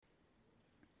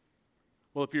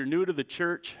Well, if you're new to the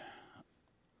church,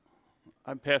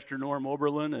 I'm Pastor Norm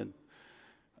Oberlin, and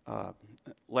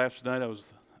last night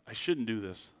I shouldn't do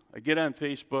this. I get on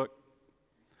Facebook,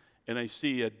 and I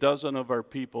see a dozen of our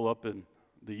people up in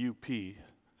the UP,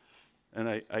 and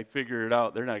I figure it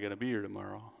out, they're not going to be here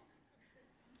tomorrow.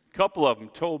 A couple of them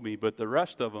told me, but the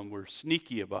rest of them were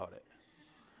sneaky about it.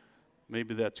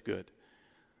 Maybe that's good.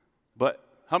 But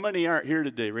how many aren't here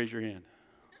today? Raise your hand.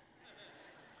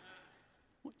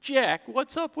 Jack,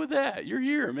 what's up with that? You're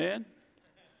here, man.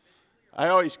 I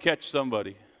always catch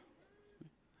somebody.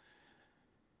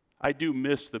 I do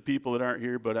miss the people that aren't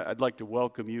here, but I'd like to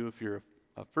welcome you if you're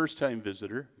a first-time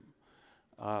visitor.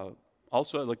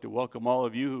 Also, I'd like to welcome all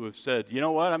of you who have said, you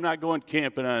know what, I'm not going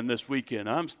camping on this weekend.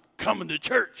 I'm coming to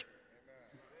church.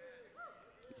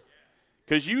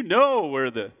 Because you know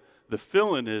where the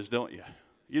filling is, don't you?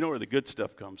 You know where the good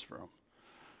stuff comes from.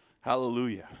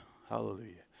 Hallelujah.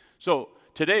 Hallelujah. So,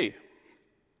 today,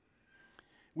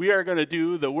 we are going to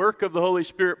do the work of the Holy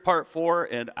Spirit, part 4,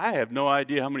 and I have no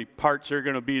idea how many parts there are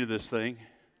going to be to this thing.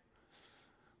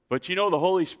 But you know the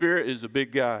Holy Spirit is a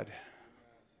big God,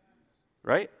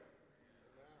 right?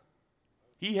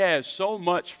 He has so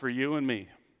much for you and me.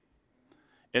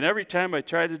 And every time I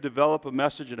try to develop a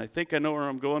message, and I think I know where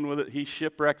I'm going with it, he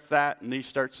shipwrecks that, and he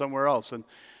starts somewhere else, and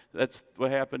that's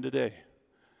what happened today.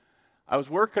 I was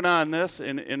working on this,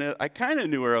 and I kind of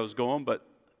knew where I was going, but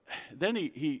then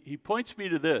he points me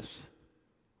to this.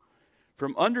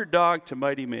 From underdog to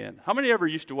mighty man. How many ever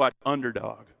used to watch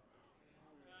Underdog?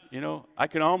 You know, I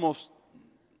can almost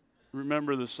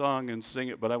remember the song and sing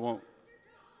it, but I won't.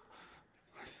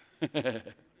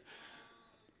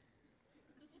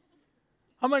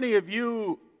 How many of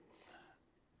you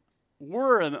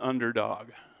were an underdog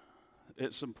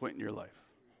at some point in your life?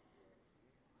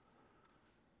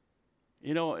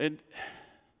 You know, and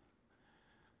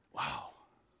wow.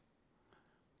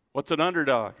 What's an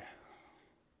underdog?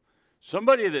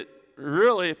 Somebody that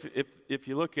really, if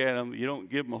you look at them, you don't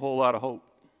give them a whole lot of hope,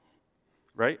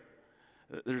 right?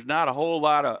 There's not a whole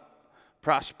lot of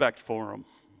prospect for them.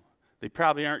 They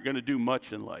probably aren't going to do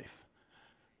much in life.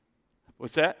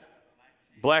 What's that?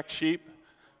 Black sheep.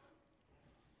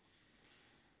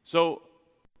 So,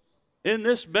 in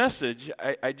this message,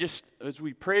 I just, as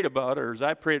we prayed about it, or as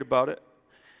I prayed about it,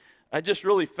 I just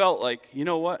really felt like, you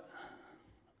know what?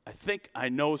 I think I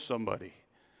know somebody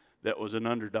that was an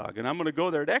underdog. And I'm going to go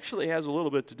there. It actually has a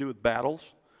little bit to do with battles.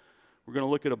 We're going to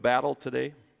look at a battle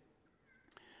today.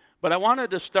 But I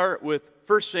wanted to start with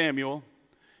 1 Samuel.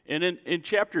 And in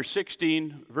chapter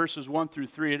 16, verses 1 through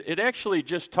 3, it actually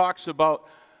just talks about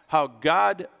how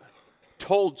God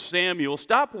told Samuel,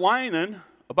 stop whining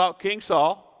about King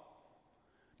Saul,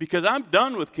 because I'm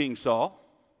done with King Saul.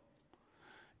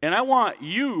 And I want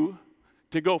you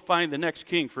to go find the next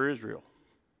king for Israel.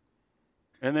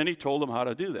 And then he told him how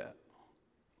to do that.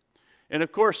 And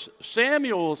of course,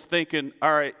 Samuel's thinking,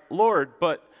 all right, Lord,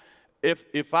 but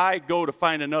if I go to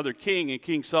find another king and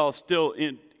King Saul's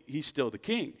he's still the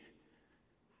king.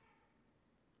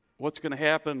 What's going to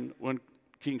happen when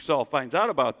King Saul finds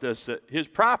out about this? That his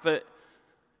prophet,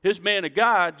 his man of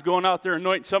God's going out there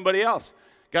anointing somebody else.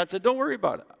 God said, don't worry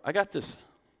about it. I got this.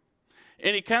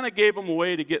 And he kind of gave him a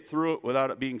way to get through it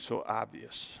without it being so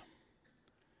obvious.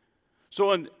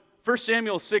 So in 1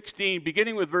 Samuel 16,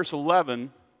 beginning with verse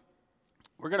 11,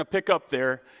 we're going to pick up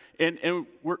there. And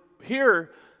we're here,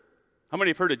 how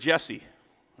many have heard of Jesse?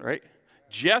 Right?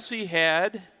 Jesse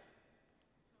had,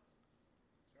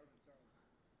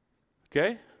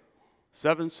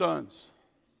 7 sons.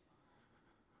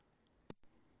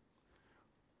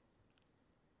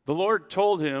 The Lord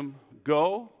told him,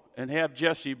 go and have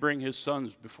Jesse bring his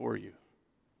sons before you.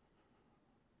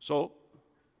 So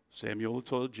Samuel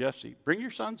told Jesse, bring your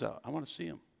sons out. I want to see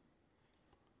them.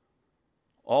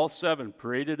 All 7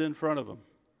 paraded in front of him.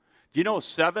 Do you know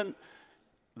 7,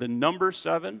 the number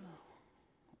 7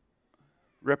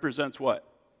 represents what?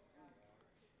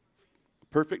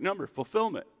 Perfect number,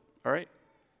 fulfillment, all right?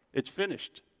 It's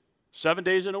finished. 7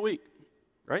 days in a week,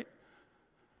 right?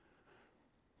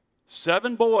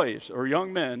 7 boys or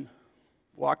young men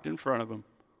walked in front of him.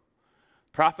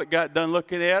 Prophet got done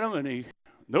looking at him and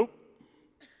nope.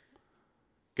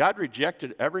 God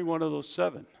rejected every one of those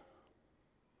 7.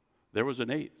 There was an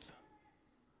 8th.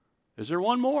 Is there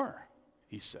one more?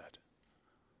 He said.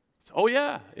 Oh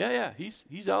yeah.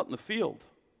 He's out in the field.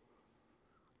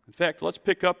 In fact, let's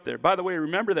pick up there. By the way,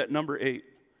 remember that number 8.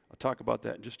 I'll talk about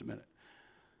that in just a minute.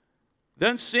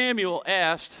 Then Samuel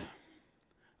asked,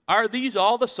 are these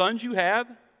all the sons you have?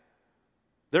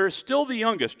 There is still the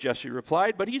youngest, Jesse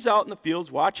replied, but he's out in the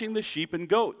fields watching the sheep and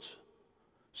goats.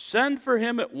 Send for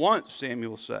him at once,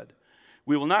 Samuel said.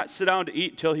 We will not sit down to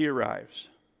eat until he arrives.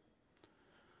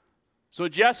 So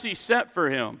Jesse sent for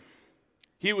him.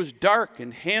 He was dark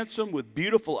and handsome with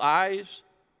beautiful eyes.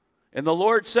 And the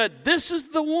Lord said, "This is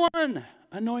the one,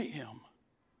 anoint him."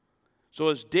 So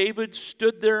as David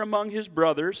stood there among his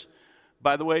brothers,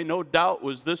 by the way, no doubt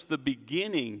was this the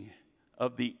beginning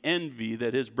of the envy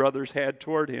that his brothers had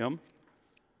toward him,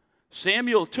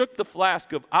 Samuel took the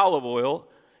flask of olive oil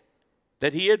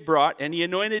that he had brought, and he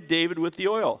anointed David with the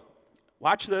oil.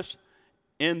 Watch this.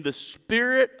 And the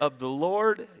Spirit of the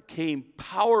Lord came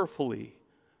powerfully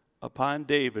upon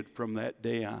David from that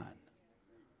day on.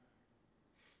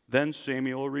 Then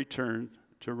Samuel returned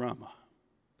to Ramah.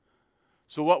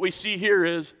 So what we see here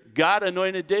is God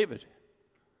anointed David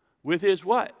with his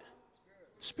what?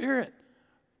 Spirit.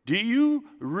 Do you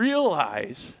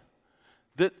realize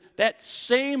that that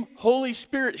same Holy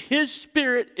Spirit, his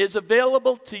Spirit, is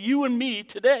available to you and me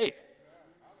today?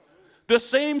 The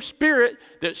same Spirit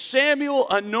that Samuel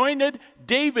anointed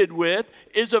David with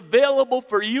is available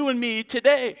for you and me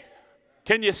today.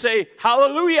 Can you say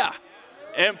hallelujah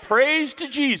and praise to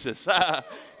Jesus?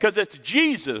 Because it's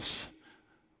Jesus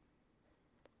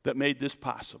that made this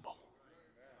possible.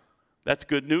 That's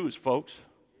good news, folks.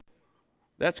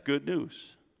 That's good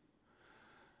news.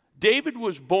 David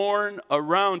was born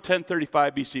around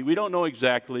 1035 BC. We don't know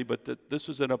exactly, but this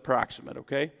is an approximate,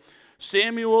 okay?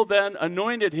 Samuel then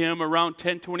anointed him around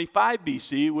 1025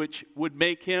 BC, which would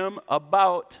make him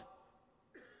about,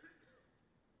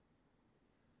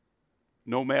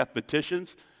 no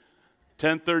mathematicians,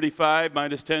 1035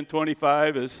 minus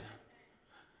 1025 is,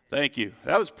 thank you.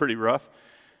 That was pretty rough.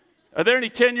 Are there any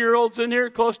 10-year-olds in here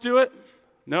close to it?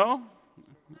 No?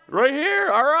 Right here,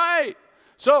 all right.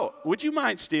 So, would you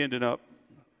mind standing up?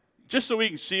 Just so we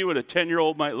can see what a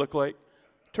 10-year-old might look like.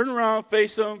 Turn around,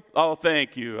 face them. Oh,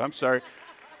 thank you. I'm sorry.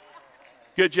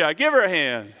 Good job. Give her a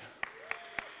hand.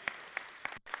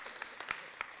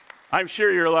 I'm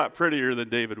sure you're a lot prettier than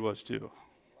David was, too.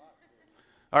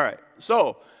 All right.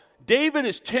 So, David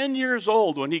is 10 years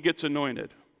old when he gets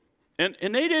anointed. And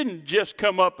they didn't just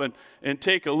come up and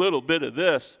take a little bit of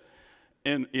this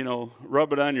and,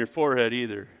 rub it on your forehead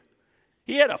either.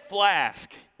 He had a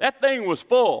flask. That thing was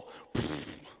full.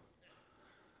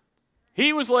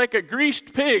 He was like a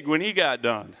greased pig when he got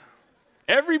done.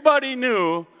 Everybody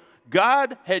knew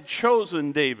God had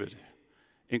chosen David,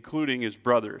 including his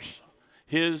brothers,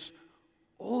 his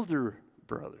older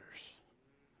brothers.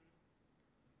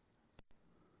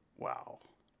 Wow.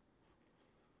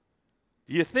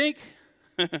 Do you think,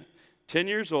 10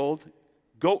 years old,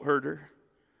 goat herder,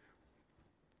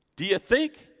 do you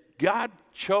think God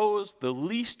chose the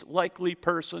least likely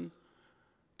person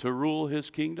to rule his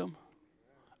kingdom?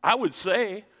 I would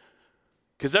say,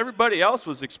 because everybody else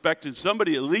was expecting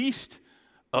somebody at least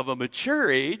of a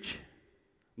mature age.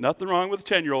 Nothing wrong with a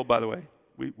 10-year-old, by the way.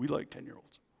 We like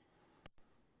 10-year-olds.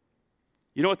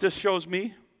 You know what this shows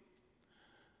me?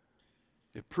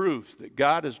 It proves that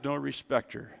God is no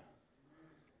respecter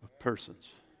of persons.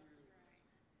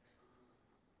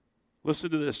 Listen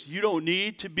to this. You don't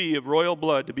need to be of royal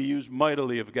blood to be used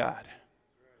mightily of God.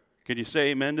 Can you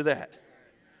say amen to that?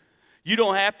 You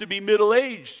don't have to be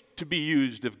middle-aged to be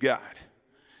used of God.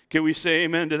 Can we say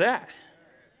amen to that?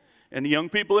 And the young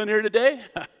people in here today?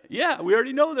 Yeah, we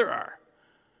already know there are.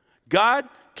 God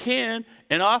can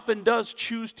and often does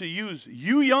choose to use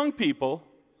you young people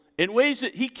in ways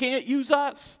that he can't use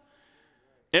us.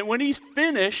 And when he's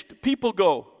finished, people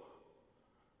go,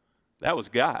 that was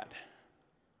God.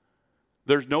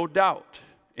 There's no doubt,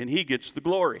 and he gets the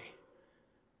glory.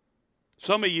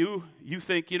 Some of you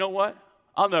think, you know what?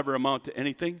 I'll never amount to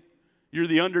anything. You're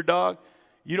the underdog.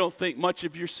 You don't think much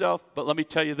of yourself, but let me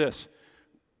tell you this.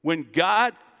 When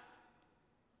God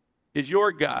is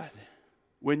your God,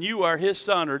 when you are his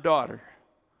son or daughter,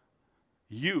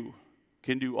 you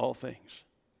can do all things.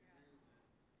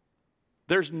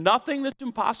 There's nothing that's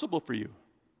impossible for you.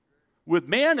 With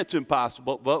man, it's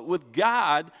impossible, but with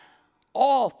God,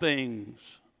 all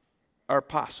things are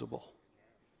possible.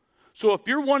 So if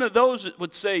you're one of those that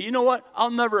would say, you know what,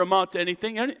 I'll never amount to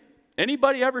anything.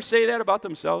 Anybody ever say that about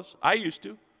themselves? I used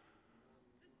to.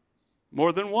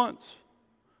 More than once.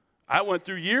 I went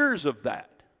through years of that.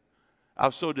 I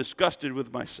was so disgusted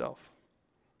with myself.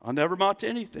 I'll never amount to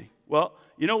anything. Well,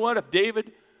 you know what?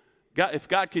 If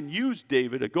God can use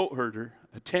David, a goat herder,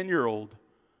 a 10-year-old,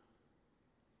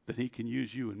 then he can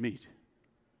use you and me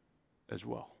as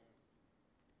well.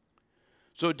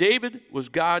 So David was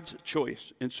God's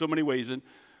choice in so many ways. And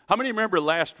how many remember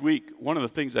last week, one of the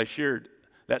things I shared,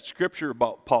 that scripture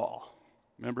about Paul?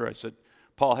 Remember I said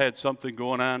Paul had something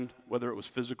going on, whether it was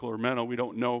physical or mental, we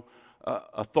don't know.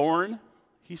 A thorn,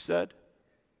 he said.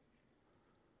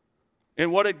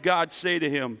 And what did God say to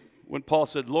him when Paul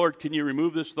said, Lord, can you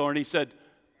remove this thorn? He said,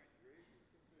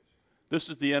 this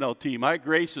is the NLT, my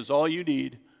grace is all you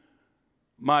need.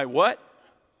 My what?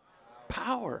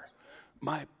 Power.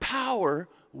 My power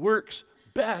works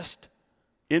best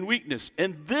in weakness.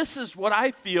 And this is what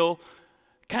I feel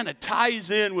kind of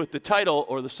ties in with the title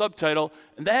or the subtitle,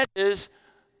 and that is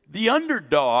the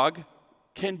underdog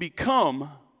can become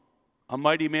a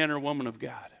mighty man or woman of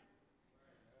God.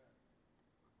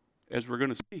 As we're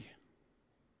going to see.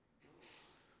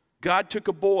 God took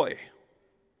a boy,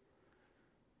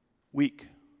 weak,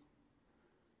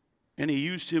 and he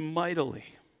used him mightily.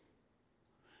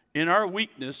 In our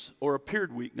weakness or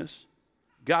appeared weakness,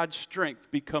 God's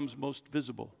strength becomes most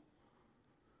visible.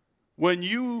 When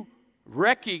you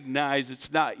recognize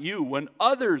it's not you, when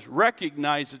others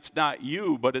recognize it's not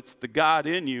you, but it's the God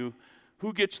in you,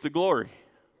 who gets the glory?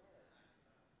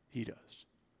 He does.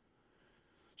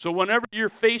 So whenever you're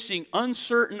facing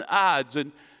uncertain odds,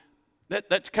 and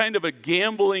that's kind of a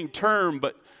gambling term,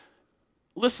 but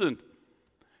listen,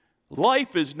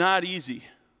 life is not easy.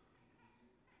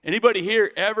 Anybody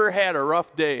here ever had a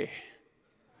rough day?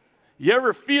 You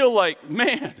ever feel like,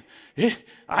 man,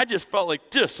 I just felt like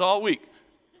this all week.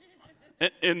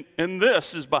 And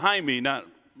this is behind me, not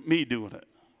me doing it.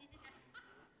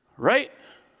 Right?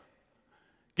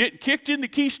 Getting kicked in the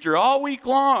keister all week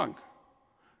long.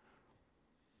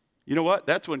 You know what?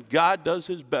 That's when God does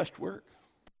his best work.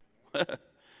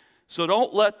 So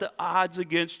don't let the odds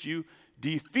against you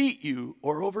defeat you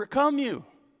or overcome you.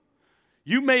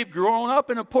 You may have grown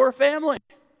up in a poor family.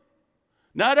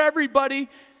 Not everybody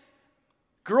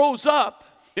grows up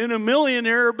in a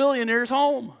millionaire or billionaire's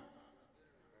home.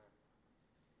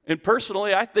 And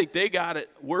personally, I think they got it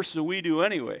worse than we do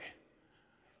anyway.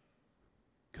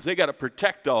 Because they got to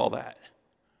protect all that.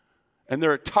 And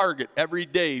they're a target every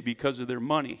day because of their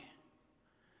money.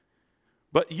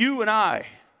 But you and I,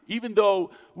 even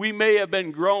though we may have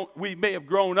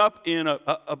grown up in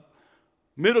a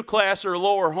middle class or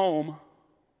lower home,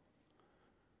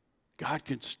 God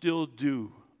can still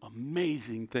do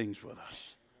amazing things with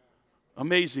us.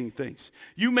 Amazing things.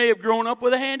 You may have grown up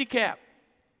with a handicap.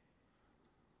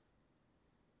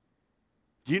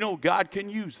 You know God can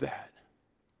use that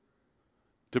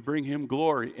to bring him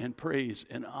glory and praise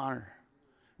and honor.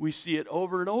 We see it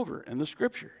over and over in the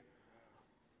scripture.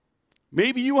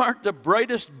 Maybe you aren't the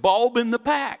brightest bulb in the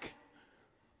pack.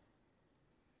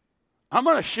 I'm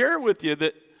going to share with you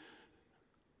that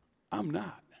I'm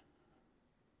not.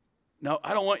 Now,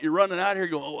 I don't want you running out here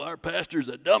going, oh, our pastor's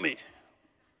a dummy.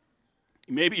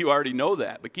 Maybe you already know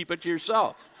that, but keep it to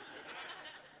yourself.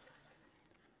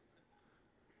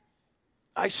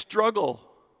 I struggle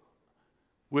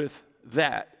with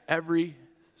that every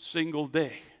single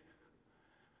day.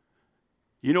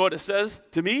 You know what it says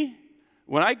to me?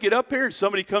 When I get up here and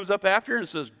somebody comes up after and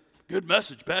says, good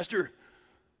message, Pastor,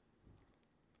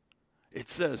 it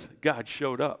says God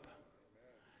showed up.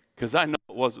 Because I know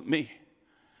it wasn't me.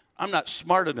 I'm not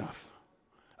smart enough.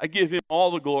 I give him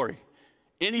all the glory.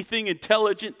 Anything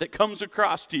intelligent that comes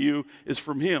across to you is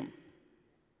from him.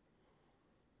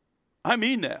 I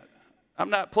mean that. I'm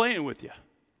not playing with you.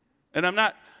 And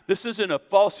this isn't a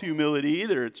false humility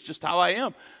either. It's just how I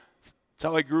am. It's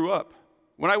how I grew up.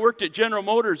 When I worked at General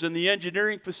Motors in the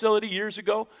engineering facility years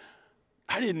ago,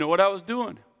 I didn't know what I was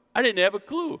doing. I didn't have a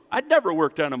clue. I'd never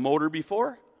worked on a motor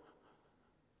before.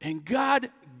 And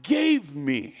God gave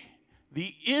me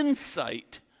the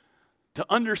insight to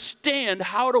understand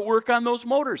how to work on those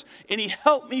motors. And he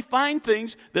helped me find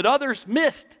things that others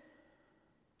missed.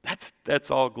 That's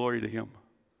all glory to him.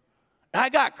 And I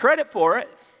got credit for it.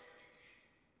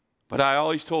 But I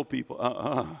always told people,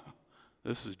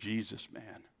 this is Jesus,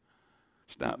 man.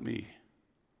 It's not me.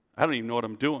 I don't even know what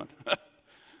I'm doing.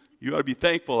 You ought to be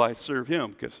thankful I serve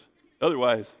him, because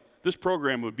otherwise this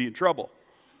program would be in trouble.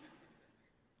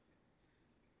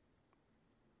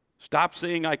 Stop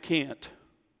saying I can't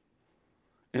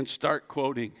and start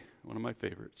quoting one of my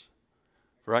favorites.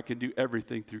 For I can do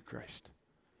everything through Christ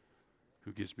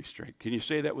who gives me strength. Can you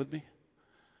say that with me?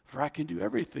 For I can do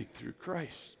everything through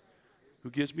Christ who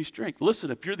gives me strength.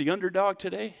 Listen, if you're the underdog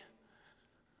today,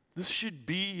 this should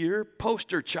be your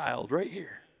poster child right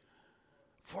here.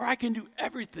 For I can do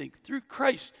everything through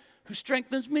Christ who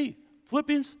strengthens me.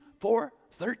 Philippians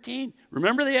 4:13.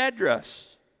 Remember the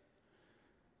address.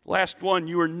 Last one,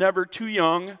 you are never too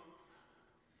young.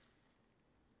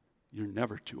 You're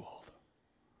never too old.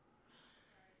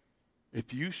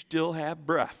 If you still have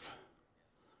breath,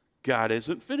 God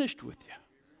isn't finished with you.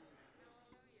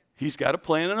 He's got a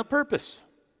plan and a purpose.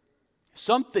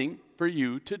 Something for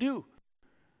you to do.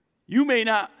 You may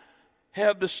not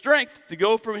have the strength to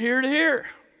go from here to here.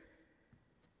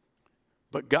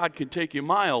 But God can take you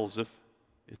miles if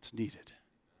it's needed.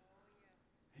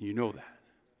 And you know that.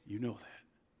 You know that.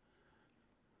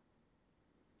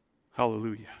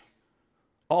 Hallelujah.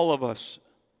 All of us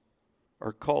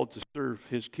are called to serve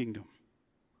his kingdom.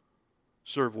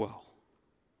 Serve well.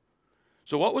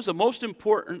 So what was the most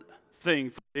important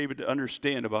thing for David to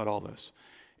understand about all this?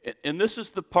 And this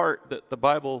is the part that the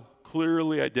Bible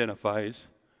clearly identifies.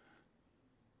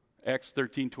 Acts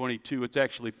 13:22, it's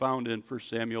actually found in 1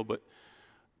 Samuel, but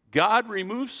God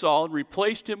removed Saul and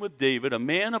replaced him with David, a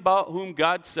man about whom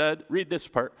God said, read this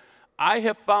part, I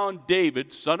have found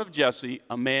David, son of Jesse,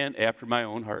 a man after my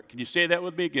own heart. Can you say that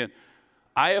with me again?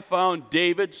 I have found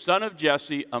David, son of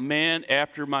Jesse, a man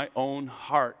after my own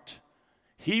heart.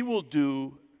 He will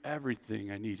do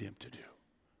everything I need him to do.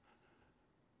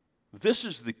 This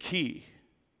is the key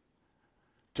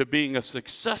to being a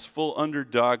successful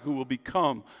underdog who will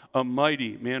become a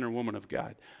mighty man or woman of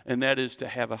God, and that is to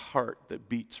have a heart that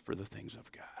beats for the things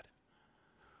of God.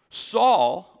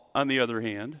 Saul, on the other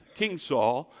hand, King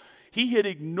Saul, he had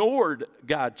ignored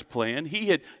God's plan. He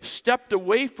had stepped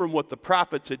away from what the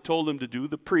prophets had told him to do,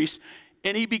 the priests,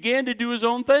 and he began to do his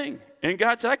own thing. And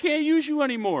God said, I can't use you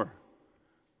anymore.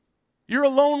 You're a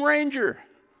lone ranger.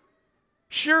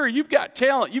 Sure, you've got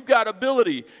talent, you've got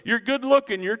ability, you're good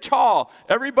looking, you're tall,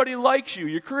 everybody likes you,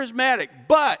 you're charismatic,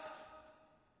 but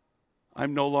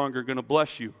I'm no longer going to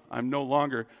bless you. I'm no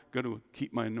longer going to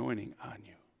keep my anointing on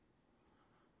you.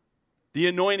 The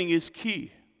anointing is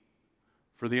key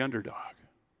for the underdog.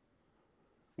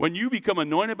 When you become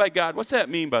anointed by God, what's that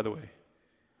mean, by the way?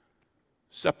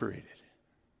 Separated.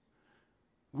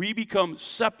 We become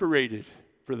separated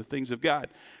for the things of God.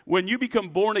 When you become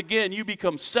born again, you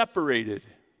become separated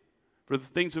for the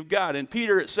things of God. In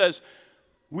Peter, it says,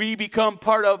 we become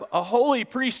part of a holy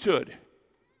priesthood.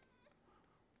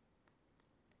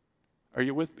 Are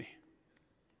you with me?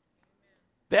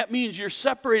 That means you're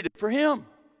separated for him.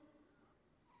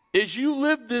 As you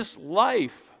live this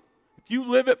life, if you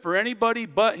live it for anybody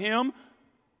but him,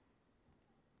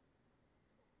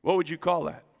 what would you call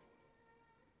that?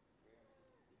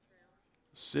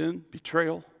 Sin,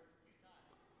 betrayal,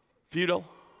 futile.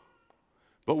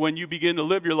 But when you begin to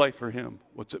live your life for him,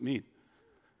 what's it mean?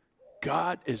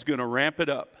 God is going to ramp it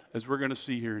up, as we're going to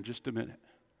see here in just a minute.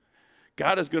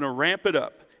 God is going to ramp it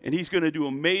up, and he's going to do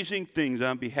amazing things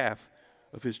on behalf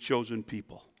of his chosen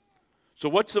people. So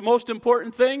what's the most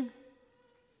important thing?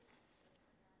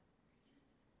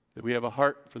 That we have a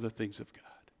heart for the things of God.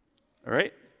 All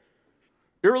right?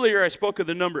 Earlier I spoke of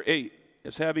the number 8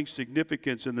 as having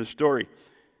significance in this story.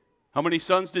 How many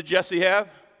sons did Jesse have?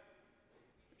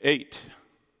 8.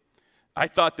 I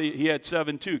thought that he had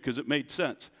 7 too because it made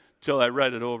sense until I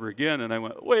read it over again and I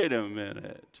went, wait a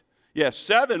minute. Yes,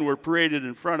 7 were paraded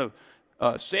in front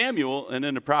of Samuel, and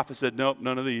then the prophet said, nope,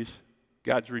 none of these.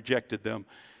 God's rejected them.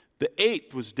 The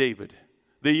 8th was David,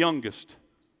 the youngest.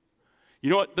 You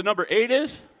know what the number 8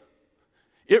 is?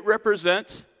 It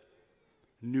represents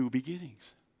new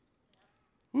beginnings.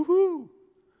 Woohoo!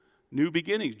 New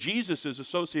beginnings. Jesus is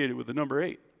associated with the number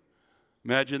 8.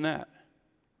 Imagine that.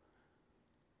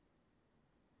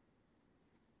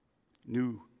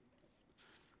 New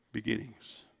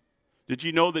beginnings. Did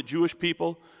you know that Jewish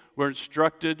people were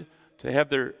instructed to have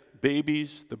their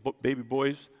babies, the baby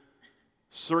boys,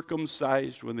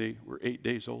 circumcised when they were 8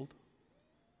 days old?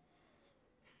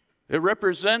 It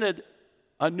represented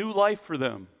a new life for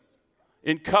them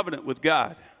in covenant with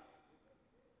God.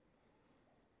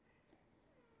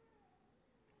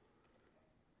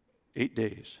 Eight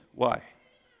days. Why?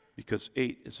 Because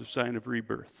 8 is a sign of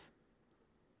rebirth.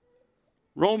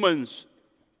 Romans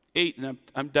 8, and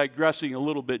I'm digressing a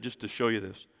little bit just to show you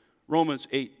this. Romans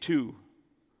 8:2,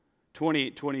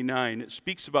 28, 29, it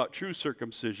speaks about true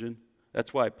circumcision.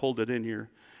 That's why I pulled it in here.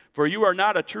 For you are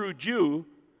not a true Jew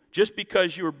just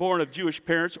because you were born of Jewish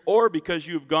parents or because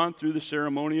you have gone through the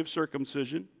ceremony of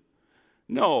circumcision.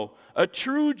 No, a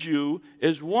true Jew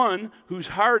is one whose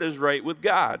heart is right with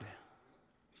God.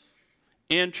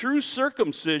 And true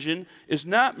circumcision is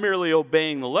not merely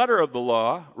obeying the letter of the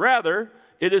law. Rather,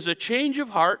 it is a change of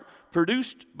heart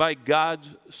produced by God's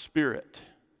Spirit.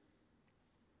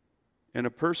 And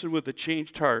a person with a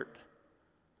changed heart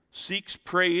seeks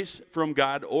praise from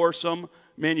God, or some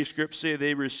manuscripts say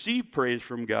they receive praise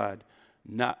from God,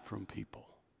 not from people.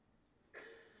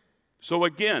 So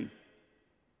again,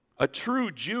 a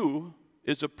true Jew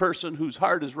is a person whose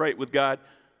heart is right with God,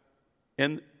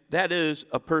 and that is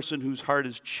a person whose heart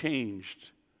is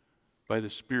changed by the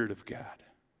Spirit of God.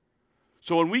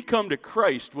 So when we come to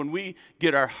Christ, when we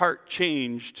get our heart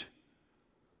changed,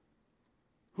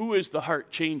 who is the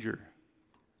heart changer?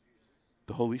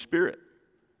 The Holy Spirit.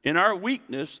 In our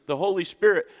weakness, the Holy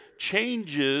Spirit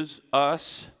changes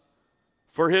us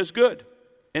for His good.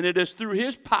 And it is through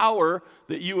His power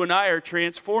that you and I are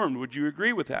transformed. Would you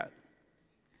agree with that?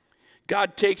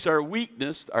 God takes our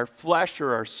weakness, our flesh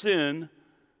or our sin,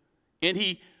 and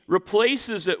He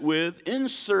replaces it with,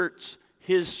 inserts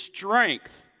His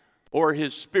strength or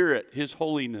His Spirit, His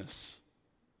holiness.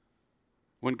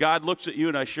 When God looks at you,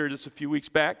 and I shared this a few weeks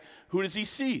back, who does He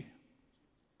see?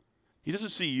 He doesn't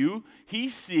see you. He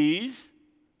sees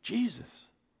Jesus.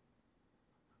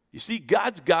 You see,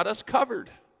 God's got us covered.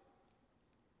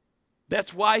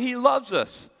 That's why He loves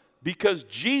us, because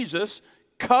Jesus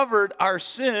covered our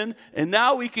sin, and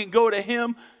now we can go to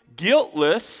Him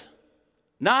guiltless,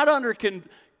 not under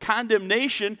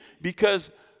condemnation,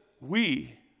 because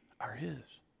we are His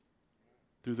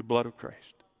through the blood of Christ.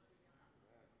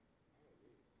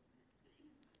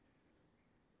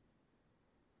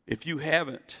 If you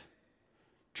haven't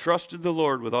trusted the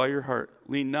Lord with all your heart,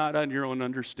 lean not on your own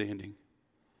understanding,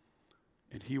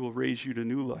 and He will raise you to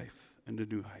new life and to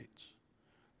new heights.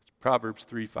 It's Proverbs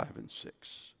 3, 5, and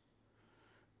 6.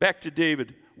 Back to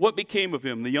David. What became of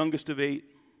him, the youngest of 8?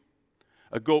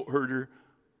 A goat herder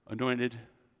anointed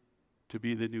to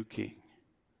be the new king.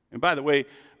 And by the way,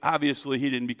 obviously he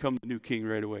didn't become the new king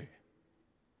right away.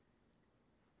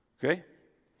 Okay?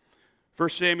 1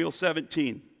 Samuel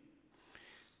 17.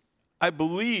 I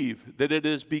believe that it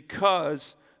is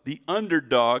because the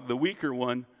underdog, the weaker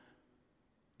one,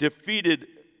 defeated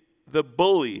the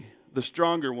bully, the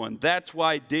stronger one. That's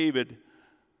why David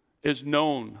is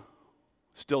known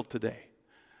still today.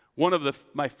 One of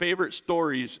my favorite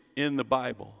stories in the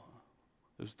Bible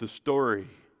is the story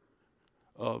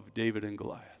of David and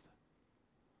Goliath.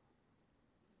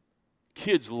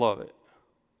 Kids love it.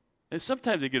 And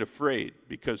sometimes they get afraid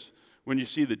because when you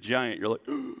see the giant, you're like,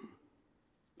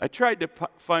 I tried to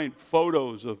find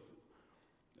photos of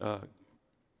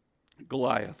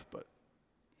Goliath, but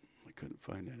I couldn't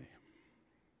find any.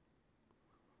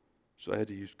 So I had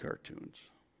to use cartoons.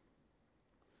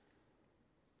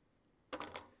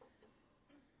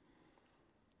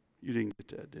 You didn't get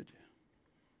that, did you?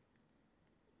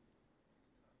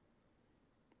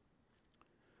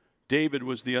 David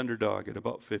was the underdog at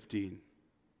about 15.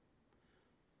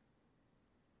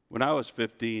 When I was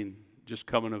 15, just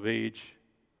coming of age,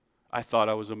 I thought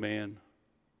I was a man.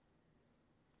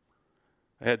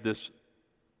 I had this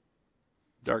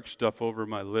dark stuff over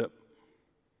my lip.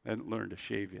 I hadn't learned to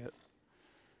shave yet.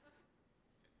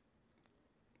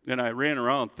 And I ran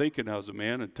around thinking I was a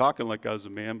man and talking like I was a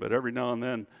man, but every now and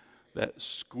then that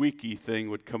squeaky thing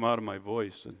would come out of my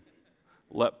voice and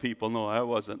let people know I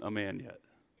wasn't a man yet.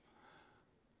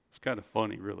 It's kind of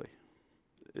funny, really.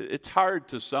 It's hard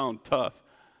to sound tough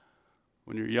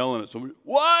when you're yelling at somebody,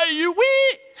 why are you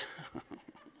weak?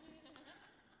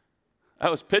 I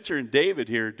was picturing David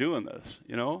here doing this,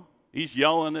 you know. He's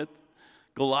yelling at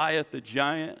Goliath, the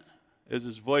giant, as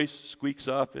his voice squeaks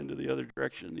off into the other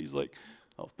direction. He's like,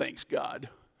 oh, thanks God.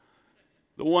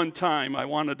 The one time I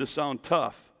wanted to sound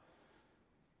tough.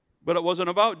 But it wasn't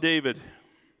about David,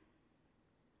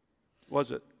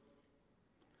 was it?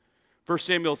 1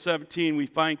 Samuel 17, we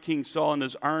find King Saul and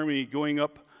his army going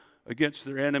up against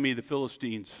their enemy, the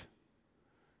Philistines,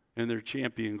 and their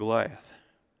champion Goliath.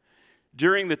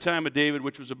 During the time of David,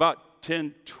 which was about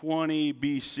 1020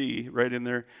 BC, right in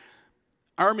there,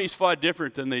 armies fought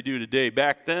different than they do today.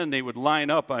 Back then, they would line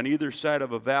up on either side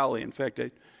of a valley. In fact,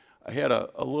 I had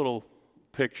a little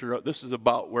picture. This is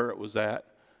about where it was at.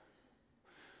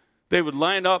 They would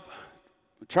line up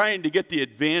trying to get the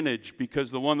advantage because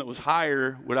the one that was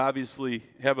higher would obviously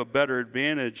have a better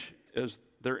advantage as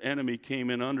their enemy came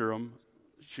in under them,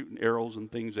 shooting arrows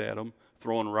and things at them,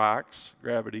 throwing rocks,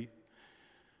 gravity.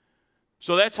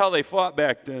 So that's how they fought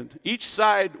back then. Each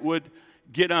side would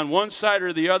get on one side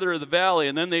or the other of the valley,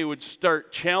 and then they would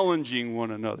start challenging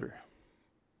one another,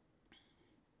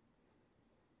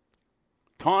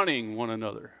 taunting one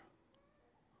another.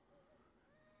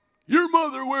 Your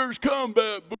mother wears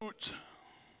combat boots.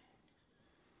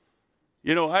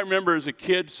 You know, I remember as a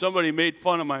kid, somebody made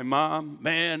fun of my mom.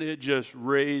 Man, it just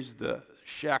raised the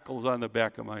shackles on the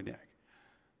back of my neck.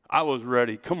 I was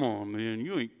ready. Come on,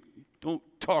 man, don't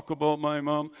talk about my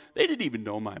mom. They didn't even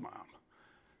know my mom.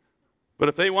 But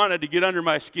if they wanted to get under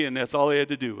my skin, that's all they had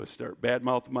to do was start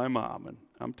badmouthing my mom. And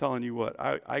I'm telling you what,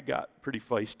 I got pretty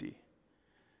feisty.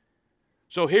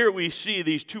 So here we see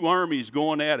these two armies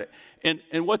going at it.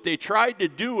 And what they tried to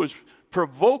do was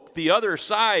provoke the other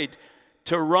side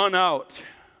to run out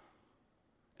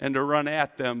and to run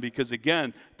at them because,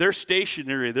 again, they're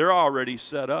stationary. They're already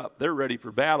set up. They're ready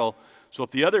for battle. So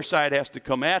if the other side has to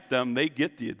come at them, they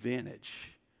get the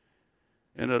advantage.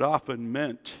 and it often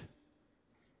meant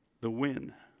the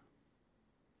win.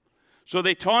 So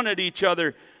they taunted each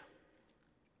other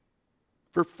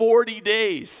for 40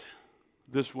 days.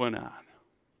 This went on.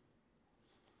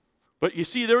 But you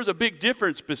see, there was a big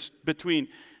difference between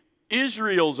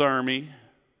Israel's army,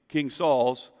 King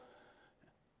Saul's,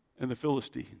 and the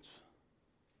Philistines.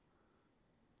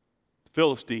 The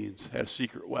Philistines had a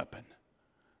secret weapon.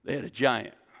 They had a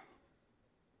giant.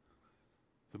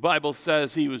 The Bible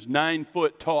says he was 9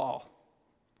 foot tall.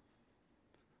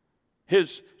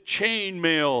 His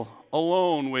chainmail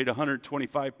alone weighed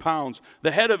 125 pounds.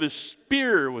 The head of his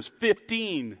spear was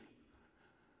 15.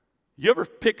 You ever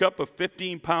pick up a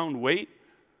 15-pound weight?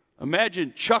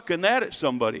 Imagine chucking that at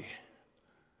somebody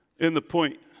in the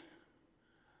point.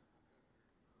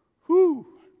 Whew,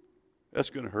 that's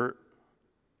going to hurt.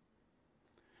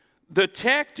 The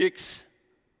tactics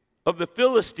of the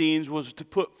Philistines was to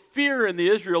put fear in the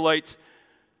Israelites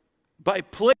by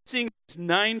placing this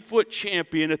 9-foot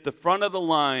champion at the front of the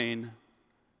line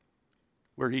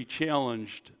where he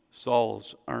challenged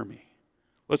Saul's army.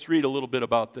 Let's read a little bit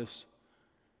about this.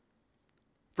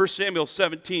 1 Samuel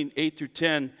 17, 8 through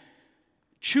 10.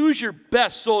 Choose your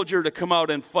best soldier to come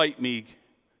out and fight me,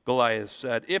 Goliath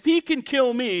said. If he can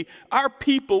kill me, our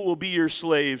people will be your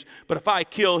slaves. But if I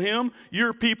kill him,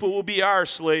 your people will be our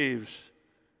slaves.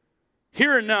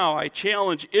 Here and now I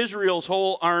challenge Israel's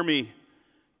whole army.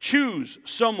 Choose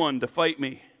someone to fight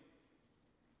me.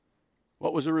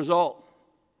 What was the result?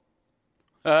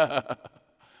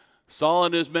 Saul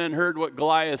and his men heard what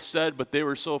Goliath said, but they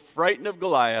were so frightened of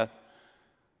Goliath,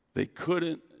 they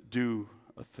couldn't do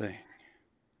a thing.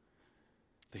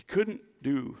 They couldn't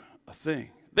do a thing.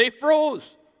 They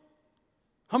froze.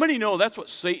 How many know that's what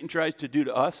Satan tries to do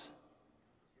to us?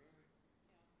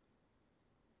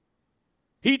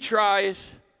 He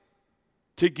tries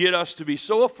to get us to be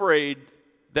so afraid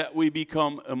that we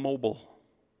become immobile.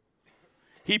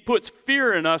 He puts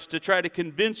fear in us to try to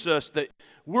convince us that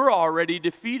we're already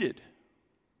defeated.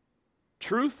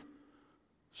 Truth?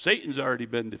 Satan's already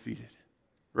been defeated.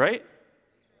 Right?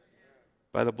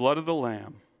 By the blood of the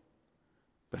Lamb.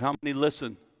 But how many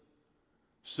listen?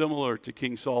 Similar to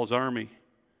King Saul's army.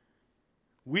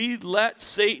 We let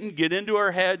Satan get into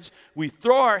our heads. We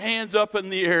throw our hands up in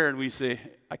the air and we say,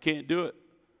 I can't do it.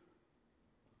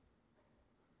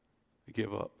 We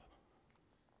give up.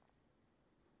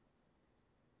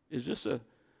 Is this the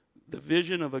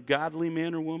vision of a godly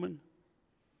man or woman?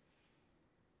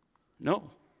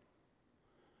 No.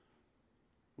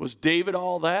 Was David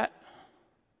all that?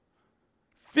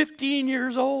 15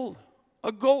 years old,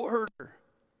 a goat herder.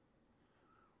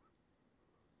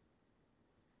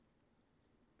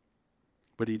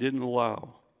 But he didn't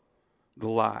allow the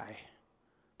lie,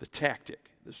 the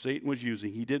tactic that Satan was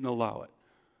using, he didn't allow it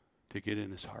to get in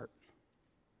his heart.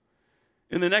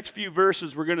 In the next few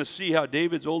verses, we're going to see how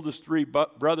David's oldest 3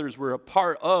 brothers were a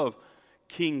part of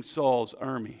King Saul's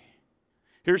army.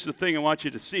 Here's the thing I want you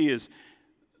to see is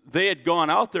they had gone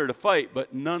out there to fight,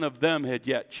 but none of them had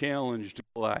yet challenged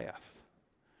Goliath.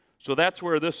 So that's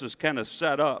where this is kind of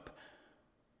set up.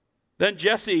 Then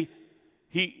Jesse,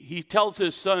 he tells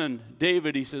his son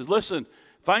David, he says, listen,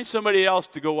 find somebody else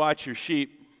to go watch your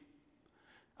sheep.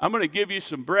 I'm going to give you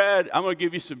some bread. I'm going to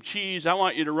give you some cheese. I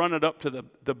want you to run it up to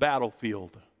the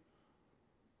battlefield.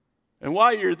 And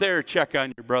while you're there, check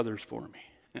on your brothers for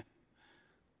me.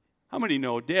 How many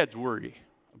know dads worry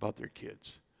about their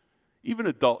kids? Even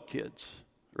adult kids,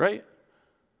 right?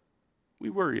 We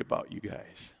worry about you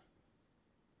guys.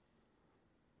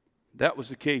 That was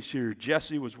the case here.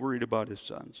 Jesse was worried about his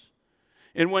sons.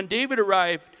 And when David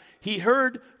arrived, he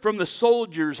heard from the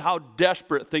soldiers how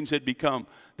desperate things had become,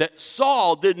 that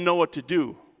Saul didn't know what to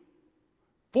do.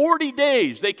 40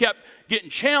 days they kept getting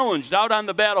challenged out on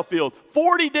the battlefield.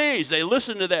 40 days they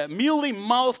listened to that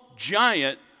mealy-mouthed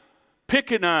giant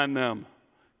picking on them,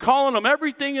 calling them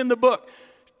everything in the book,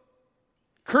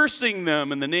 cursing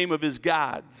them in the name of his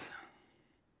gods.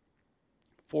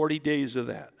 40 days of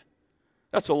that.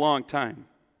 That's a long time.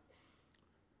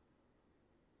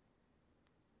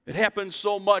 It happened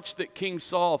so much that King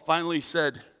Saul finally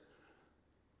said,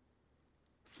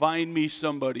 find me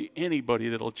somebody, anybody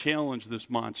that'll challenge this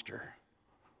monster.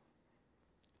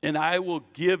 And I will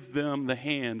give them the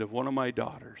hand of one of my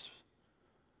daughters.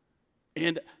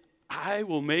 And I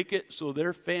will make it so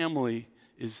their family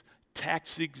is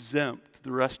tax exempt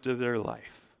the rest of their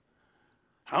life.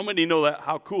 How many know that?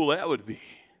 How cool that would be?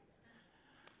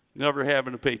 Never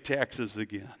having to pay taxes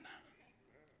again.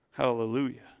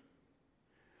 Hallelujah.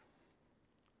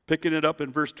 Picking it up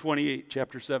in verse 28,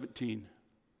 chapter 17.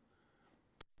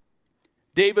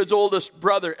 David's oldest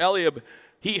brother, Eliab,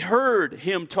 he heard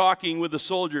him talking with the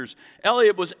soldiers.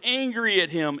 Eliab was angry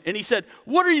at him, and he said,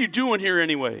 "What are you doing here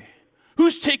anyway?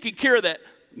 Who's taking care of that,"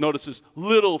 notice this,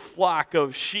 "little flock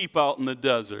of sheep out in the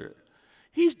desert?"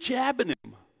 He's jabbing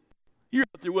him. You're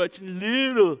out there watching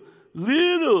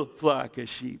little flock of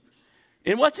sheep.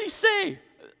 And what's he say?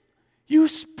 "You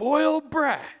spoiled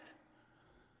brat."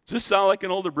 Does this sound like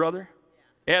an older brother?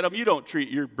 Adam, you don't treat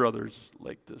your brothers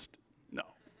like this. No.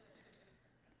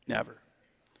 Never.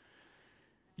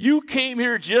 You came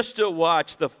here just to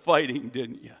watch the fighting,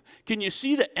 didn't you? Can you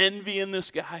see the envy in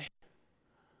this guy?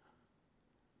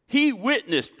 He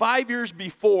witnessed 5 years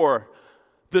before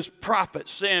this prophet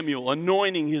Samuel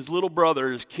anointing his little brother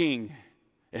as king.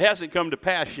 It hasn't come to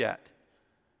pass yet.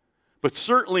 But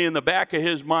certainly in the back of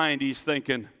his mind, he's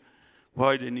thinking,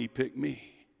 why didn't he pick me?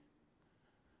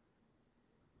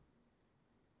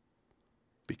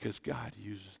 Because God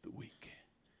uses the weak.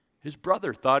 His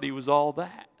brother thought he was all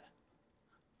that.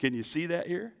 Can you see that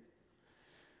here?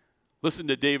 Listen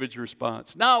to David's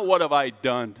response. "Now what have I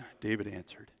done?" David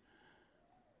answered.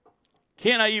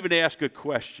 "Can't I even ask a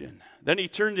question?" Then he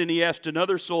turned and he asked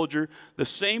another soldier the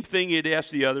same thing he had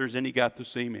asked the others, and he got the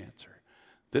same answer,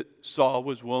 that Saul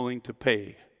was willing to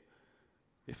pay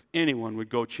if anyone would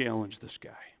go challenge this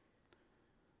guy.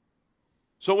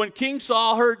 So when King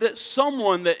Saul heard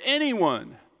that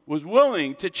anyone was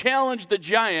willing to challenge the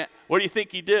giant, what do you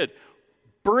think he did?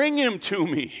 "Bring him to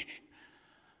me.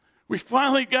 We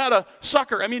finally got a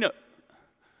sucker.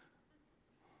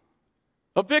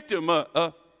 A victim,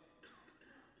 a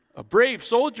brave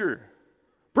soldier.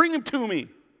 Bring him to me.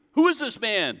 Who is this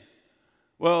man?"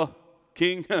 "Well,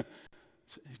 King,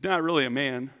 he's not really a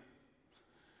man.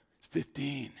 He's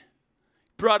 15.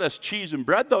 Brought us cheese and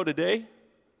bread, though, today.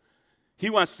 He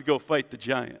wants to go fight the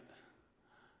giant."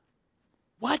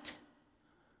 What?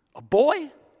 A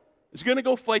boy is going to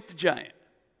go fight the giant?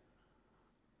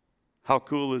 How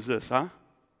cool is this, huh?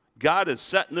 God is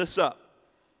setting this up.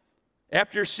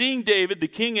 After seeing David, the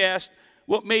king asked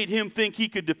what made him think he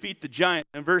could defeat the giant.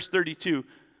 In verse 32,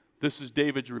 this is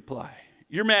David's reply.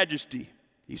 "Your Majesty,"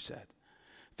 he said,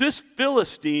 "this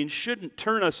Philistine shouldn't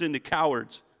turn us into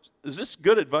cowards." Is this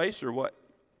good advice or what?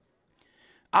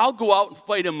 "I'll go out and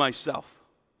fight him myself."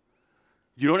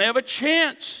 "You don't have a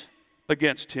chance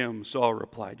against him," Saul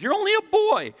replied. "You're only a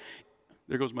boy."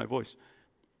 There goes my voice.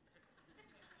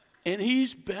 "And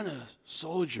he's been a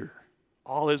soldier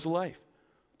all his life."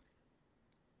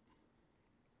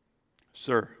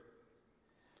 "Sir,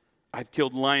 I've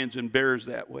killed lions and bears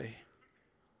that way."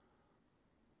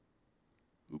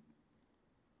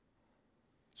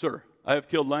 "Sir, I have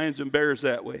killed lions and bears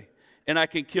that way, and I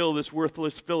can kill this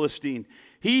worthless Philistine.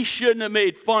 He shouldn't have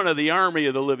made fun of the army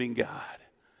of the living God.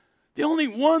 The only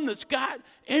one that's got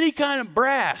any kind of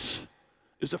brass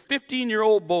is a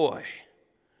 15-year-old boy.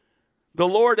 The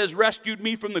Lord has rescued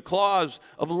me from the claws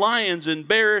of lions and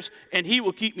bears, and he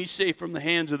will keep me safe from the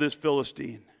hands of this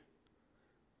Philistine."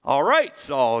 "All right,"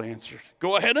 Saul answered.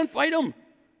 "Go ahead and fight him,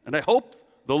 and I hope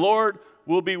the Lord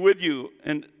will be with you."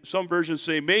 And some versions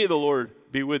say, "May the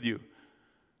Lord be with you."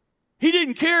 He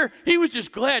didn't care. He was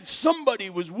just glad somebody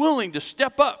was willing to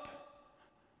step up.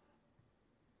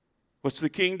 What's the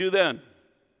king do then?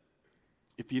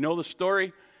 If you know the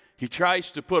story, he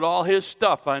tries to put all his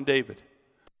stuff on David,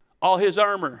 all his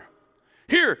armor.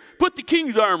 "Here, put the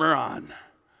king's armor on."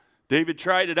 David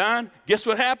tried it on. Guess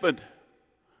what happened?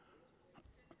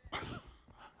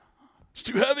 "It's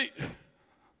too heavy.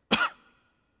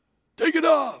 Take it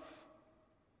off."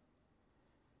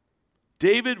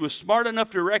 David was smart enough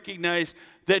to recognize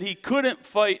that he couldn't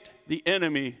fight the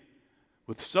enemy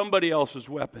with somebody else's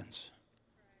weapons.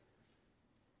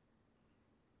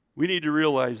 We need to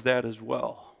realize that as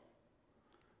well.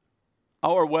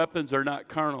 Our weapons are not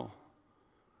carnal.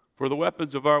 For the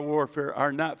weapons of our warfare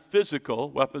are not physical,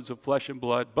 weapons of flesh and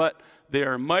blood, but they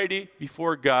are mighty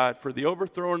before God for the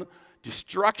overthrown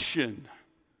destruction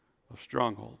of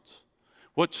strongholds.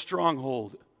 What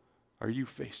stronghold are you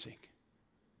facing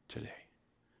today?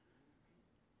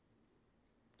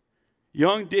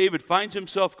 Young David finds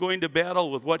himself going to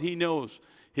battle with what he knows,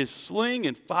 his sling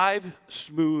and 5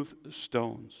 smooth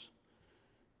stones.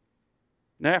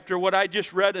 Now, after what I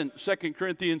just read in 2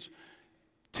 Corinthians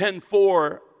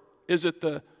 10:4, is it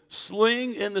the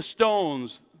sling and the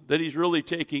stones that he's really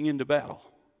taking into battle?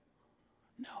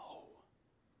 No,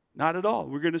 not at all.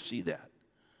 We're going to see that.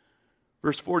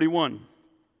 Verse 41,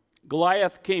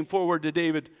 Goliath came forward to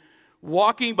David,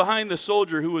 walking behind the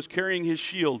soldier who was carrying his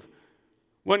shield.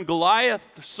 When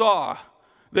Goliath saw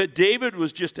that David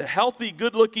was just a healthy,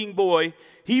 good-looking boy,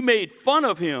 he made fun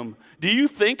of him. "Do you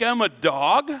think I'm a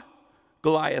dog?"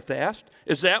 Goliath asked.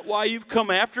 "Is that why you've come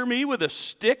after me with a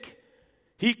stick?"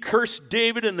 He cursed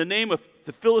David in the name of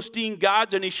the Philistine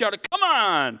gods, and he shouted, "Come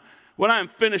on! When I'm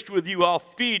finished with you, I'll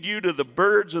feed you to the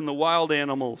birds and the wild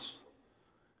animals."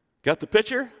 Got the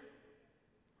picture?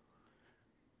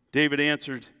 David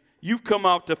answered, "You've come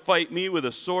out to fight me with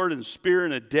a sword and spear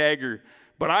and a dagger,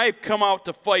 but I've come out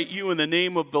to fight you in the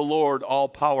name of the Lord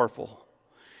all-powerful.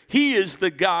 He is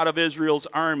the God of Israel's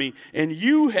army, and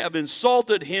you have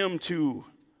insulted him too."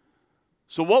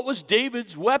 So what was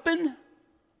David's weapon?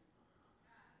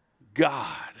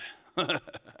 God.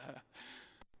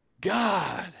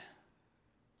 God.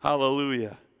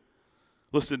 Hallelujah.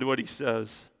 Listen to what he says.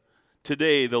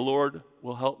 "Today the Lord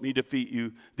will help me defeat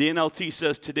you." The NLT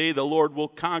says, "Today the Lord will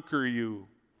conquer you.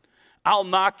 I'll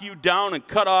knock you down and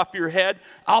cut off your head.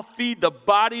 I'll feed the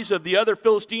bodies of the other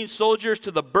Philistine soldiers to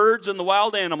the birds and the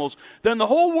wild animals. Then the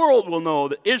whole world will know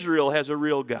that Israel has a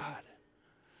real God.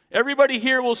 Everybody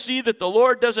here will see that the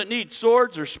Lord doesn't need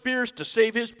swords or spears to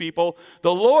save his people.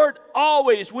 The Lord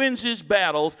always wins his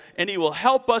battles, and he will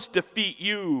help us defeat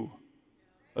you."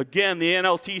 Again, the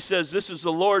NLT says, "This is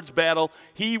the Lord's battle.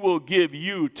 He will give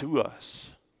you to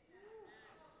us."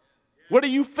 What are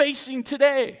you facing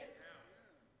today?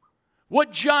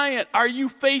 What giant are you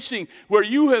facing where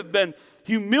you have been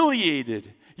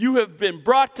humiliated? You have been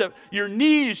brought to your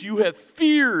knees. You have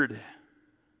feared.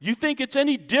 You think it's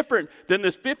any different than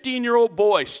this 15-year-old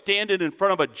boy standing in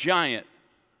front of a giant,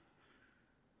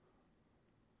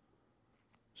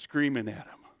 screaming at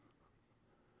him,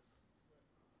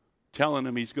 telling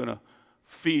him he's going to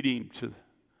feed him to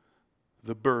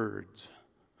the birds.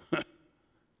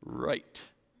 Right.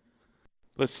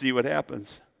 Let's see what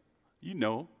happens. You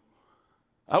know,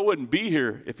 I wouldn't be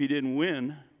here if he didn't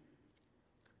win.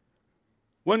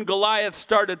 When Goliath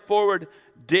started forward,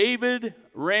 David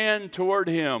ran toward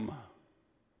him.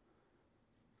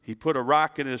 He put a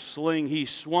rock in his sling. He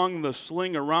swung the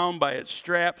sling around by its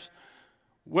straps.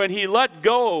 When he let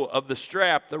go of the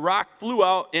strap, the rock flew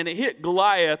out and it hit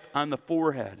Goliath on the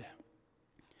forehead.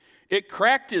 It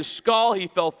cracked his skull. He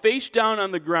fell face down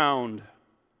on the ground.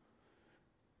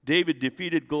 David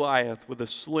defeated Goliath with a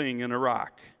sling and a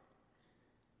rock.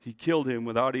 He killed him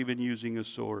without even using a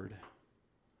sword.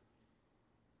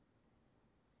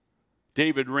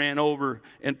 David ran over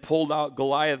and pulled out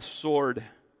Goliath's sword.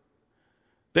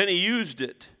 Then he used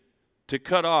it to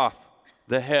cut off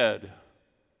the head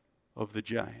of the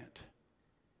giant.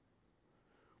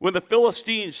 When the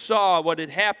Philistines saw what had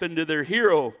happened to their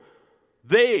hero,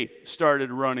 they started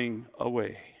running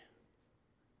away.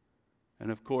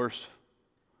 And of course,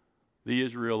 the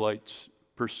Israelites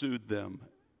pursued them,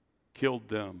 killed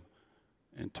them,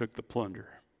 and took the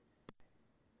plunder.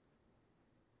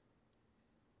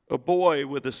 A boy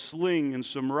with a sling and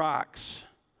some rocks,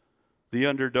 the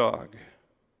underdog,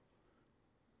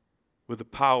 with the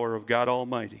power of God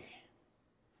Almighty,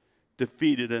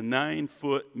 defeated a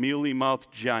 9-foot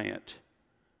mealy-mouthed giant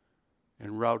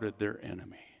and routed their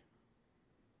enemy.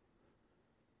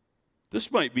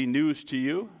 This might be news to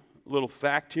you. A little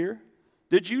fact here.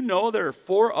 Did you know there are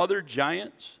 4 other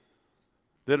giants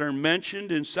that are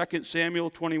mentioned in 2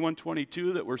 Samuel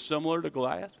 21:22 that were similar to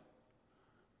Goliath?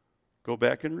 Go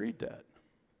back and read that.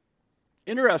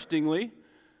 Interestingly,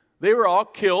 they were all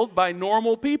killed by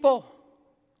normal people.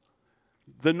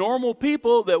 The normal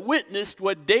people that witnessed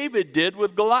what David did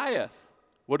with Goliath.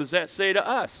 What does that say to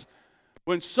us?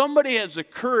 When somebody has the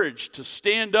courage to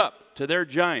stand up to their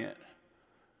giant,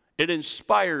 it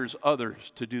inspires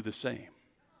others to do the same.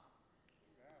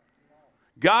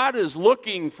 God is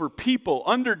looking for people,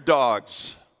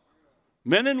 underdogs,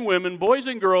 men and women, boys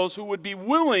and girls, who would be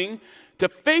willing to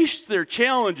face their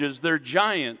challenges, their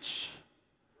giants,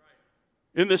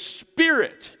 in the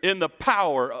spirit, in the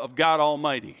power of God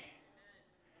Almighty.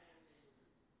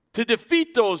 To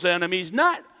defeat those enemies,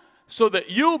 not so that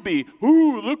you'll be,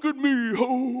 "Ooh, look at me,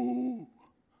 oh,"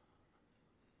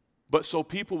 but so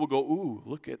people will go, "Ooh,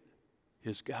 look at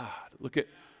his God. Look at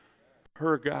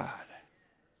her God."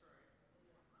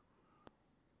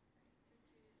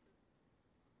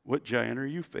 What giant are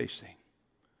you facing?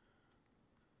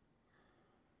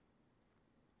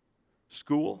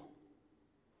 School?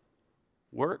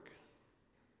 Work?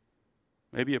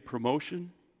 Maybe a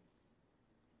promotion?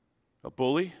 A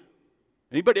bully?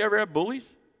 Anybody ever have bullies?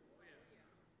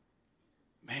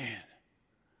 Man,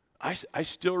 I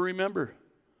still remember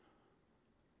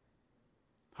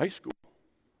high school.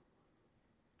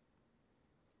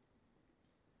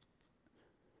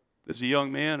 As a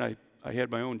young man, I had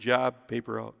my own job,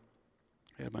 paper out.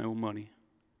 I had my own money.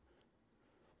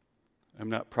 I'm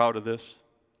not proud of this,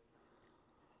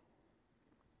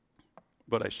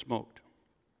 but I smoked.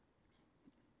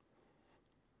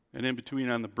 And in between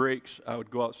on the breaks, I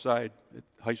would go outside at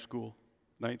high school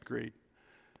ninth grade,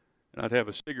 and I'd have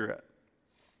a cigarette.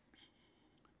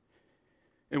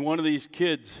 And one of these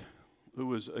kids who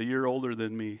was a year older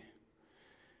than me,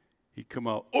 he'd come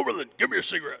out, Oberlin, give me a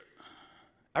cigarette.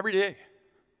 Every day.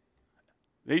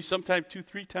 Maybe sometime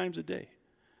 2-3 times a day.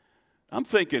 I'm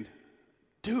thinking,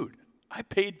 dude, I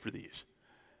paid for these.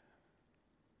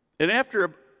 And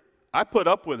after I put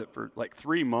up with it for like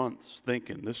 3 months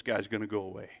thinking this guy's going to go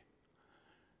away.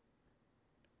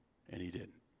 And he didn't.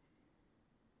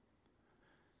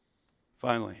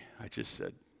 Finally, I just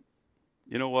said,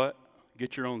 you know what?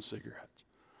 Get your own cigarettes.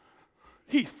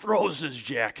 He throws his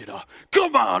jacket off.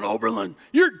 Come on, Oberlin,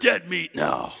 you're dead meat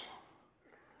now.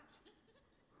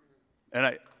 And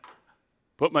I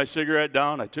put my cigarette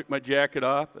down, I took my jacket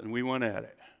off, and we went at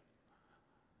it.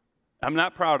 I'm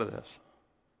not proud of this.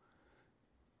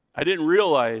 I didn't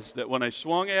realize that when I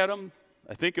swung at him,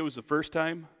 I think it was the first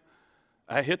time,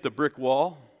 I hit the brick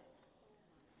wall.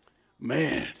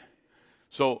 Man.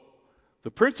 So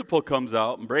the principal comes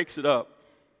out and breaks it up,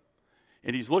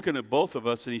 and he's looking at both of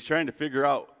us, and he's trying to figure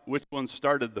out which one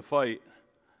started the fight.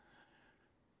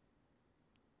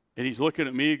 And he's looking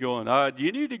at me going, do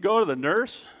you need to go to the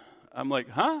nurse? I'm like,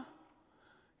 huh?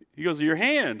 He goes, your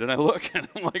hand. And I look, and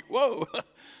I'm like, whoa,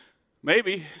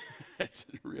 maybe. I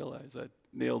didn't realize I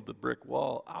nailed the brick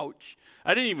wall. Ouch.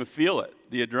 I didn't even feel it.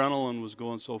 The adrenaline was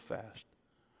going so fast.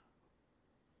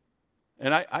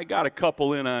 And I got a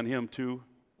couple in on him, too.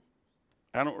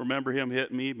 I don't remember him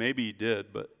hitting me. Maybe he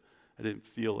did, but I didn't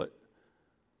feel it.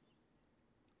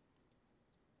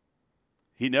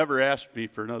 He never asked me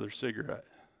for another cigarette.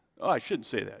 Oh, I shouldn't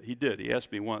say that. He did. He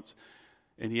asked me once,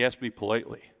 and he asked me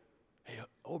politely, hey,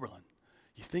 Oberlin,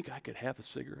 you think I could have a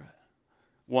cigarette?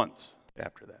 Once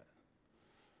after that.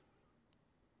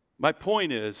 My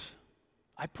point is,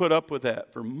 I put up with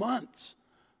that for months.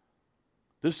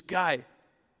 This guy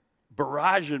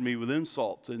barraging me with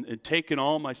insults and taking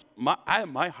all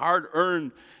my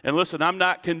hard-earned, and listen, I'm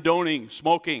not condoning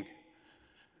smoking.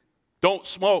 Don't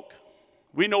smoke.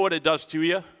 We know what it does to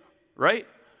you, right?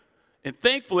 And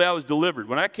thankfully, I was delivered.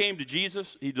 When I came to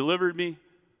Jesus, he delivered me.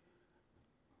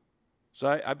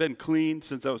 So I've been clean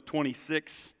since I was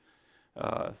 26,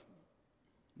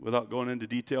 without going into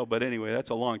detail. But anyway, that's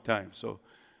a long time. So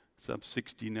I'm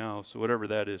 60 now. So whatever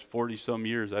that is, 40-some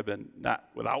years, I've been not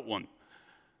without one.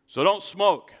 So don't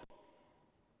smoke.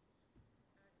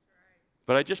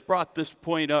 But I just brought this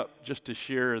point up just to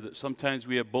share that sometimes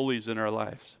we have bullies in our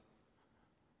lives.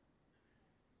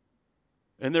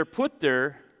 And they're put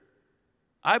there,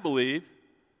 I believe,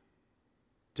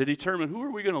 to determine who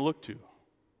are we going to look to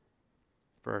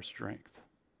for our strength.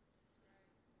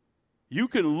 You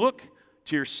can look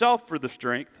to yourself for the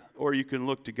strength, or you can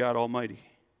look to God Almighty.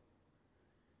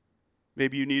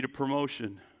 Maybe you need a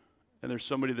promotion, and there's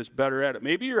somebody that's better at it.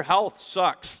 Maybe your health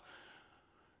sucks.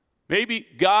 Maybe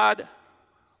God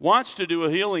wants to do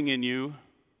a healing in you,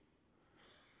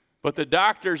 but the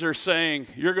doctors are saying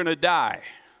you're going to die.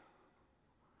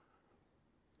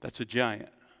 That's a giant.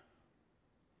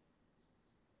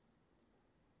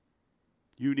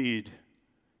 You need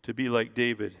to be like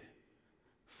David.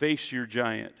 Face your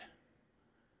giant.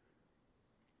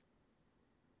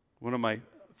 One of my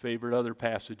favorite other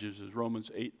passages is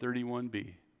Romans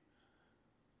 8:31b.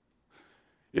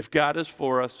 If God is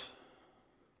for us,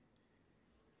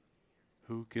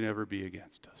 who can ever be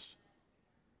against us?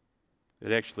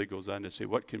 It actually goes on to say,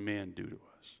 what can man do to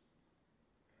us?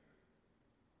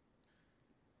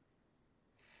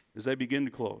 As I begin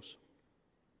to close,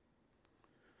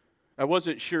 I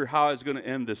wasn't sure how I was going to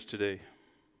end this today.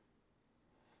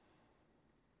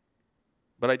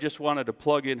 But I just wanted to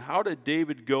plug in, how did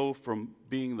David go from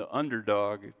being the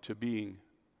underdog to being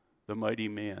the mighty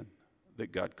man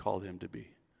that God called him to be?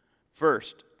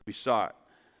 First, we saw it.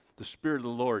 The Spirit of the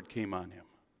Lord came on him.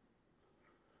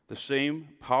 The same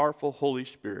powerful Holy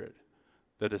Spirit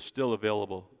that is still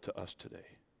available to us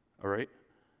today. All right?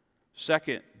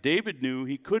 Second, David knew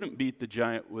he couldn't beat the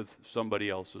giant with somebody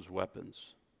else's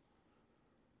weapons.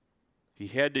 He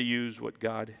had to use what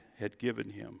God had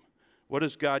given him. What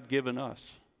has God given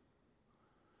us?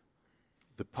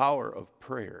 The power of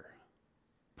prayer.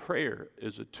 Prayer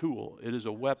is a tool. It is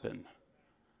a weapon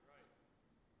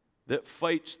that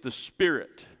fights the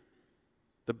spirit,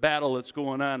 the battle that's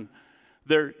going on.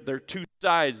 There are two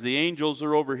sides. The angels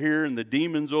are over here and the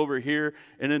demons over here,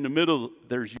 and in the middle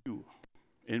there's you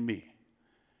and me.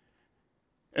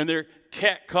 And they're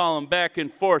catcalling back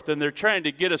and forth, and they're trying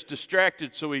to get us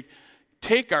distracted so we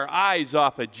take our eyes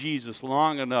off of Jesus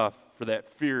long enough for that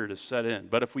fear to set in.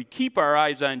 But if we keep our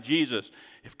eyes on Jesus,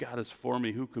 if God is for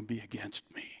me, who can be against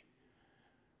me?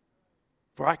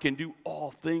 For I can do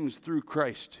all things through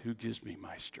Christ who gives me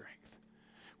my strength.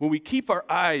 when we keep our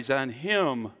eyes on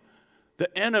him,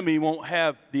 the enemy won't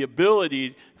have the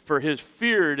ability for his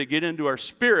fear to get into our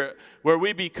spirit where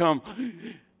we become,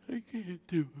 I can't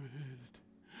do it.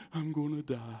 I'm going to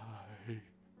die.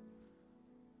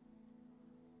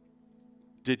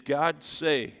 Did God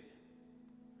say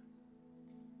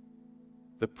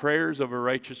the prayers of a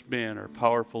righteous man are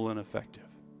powerful and effective?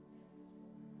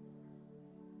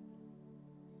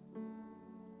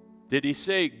 Did he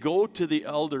say, go to the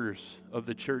elders of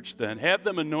the church then, have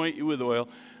them anoint you with oil,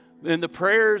 and the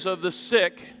prayers of the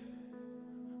sick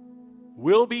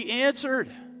will be answered?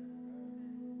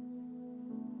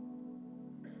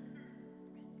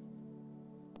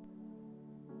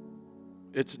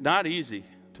 It's not easy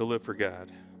to live for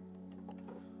God.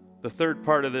 The third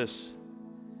part of this,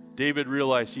 David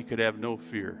realized he could have no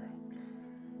fear.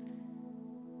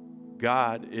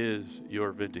 God is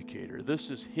your vindicator. This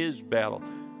is his battle.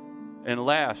 And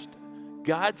last,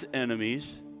 God's enemies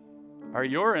are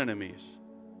your enemies.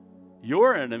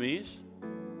 Your enemies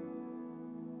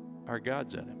are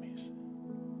God's enemies.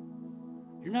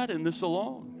 You're not in this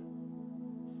alone.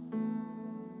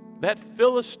 That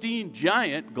Philistine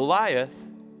giant, Goliath,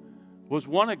 was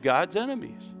one of God's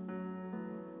enemies.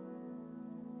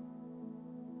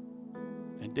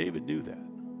 And David knew that.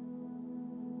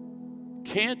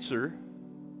 Cancer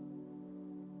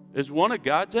is one of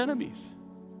God's enemies.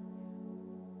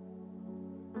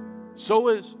 So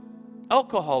is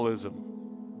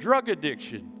alcoholism, drug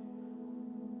addiction,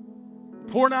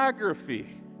 pornography,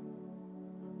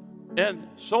 and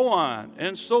so on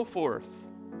and so forth.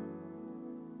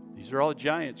 These are all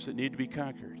giants that need to be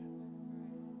conquered.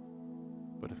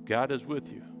 But if God is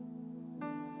with you,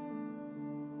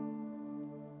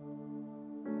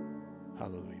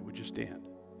 hallelujah. Would you stand?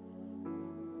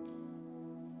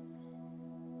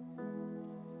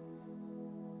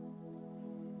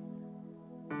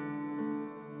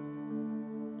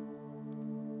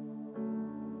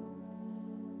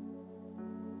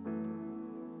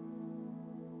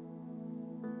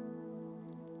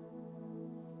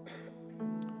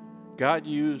 God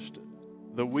used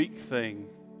the weak thing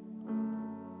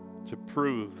to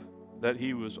prove that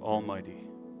he was almighty.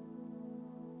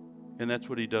 And that's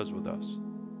what he does with us.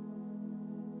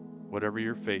 Whatever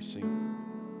you're facing,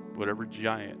 whatever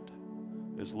giant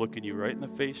is looking you right in the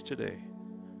face today,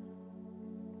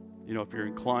 you know, if you're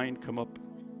inclined, come up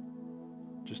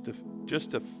just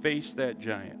to face that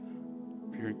giant.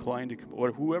 If you're inclined to come,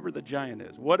 or whoever the giant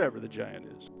is, whatever the giant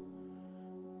is,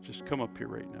 just come up here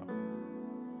right now.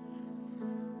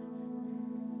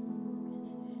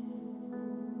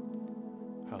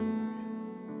 Hallelujah.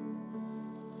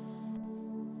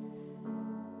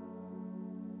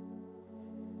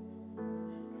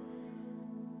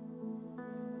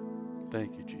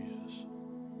 Thank you, Jesus.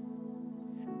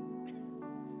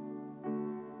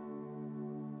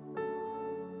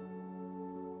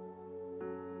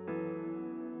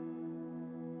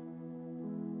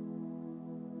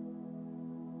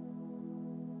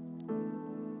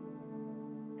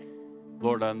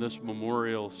 Lord, on this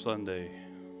Memorial Sunday,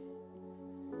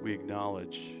 we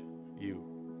acknowledge you.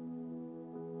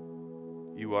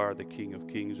 You are the King of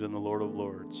Kings and the Lord of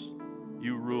Lords.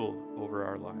 You rule over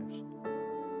our lives.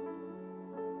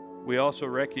 We also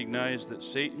recognize that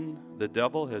Satan, the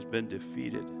devil, has been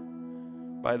defeated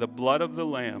by the blood of the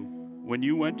Lamb. When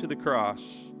you went to the cross,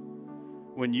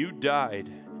 when you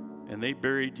died and they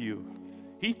buried you,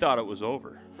 he thought it was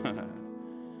over.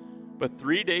 But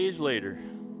 3 days later,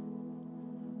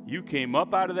 you came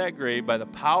up out of that grave by the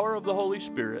power of the Holy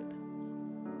Spirit.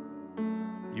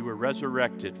 You were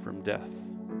resurrected from death,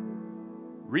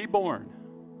 reborn.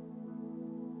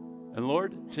 And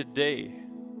Lord, today,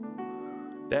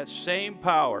 that same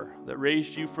power that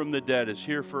raised you from the dead is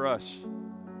here for us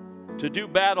to do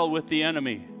battle with the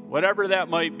enemy, whatever that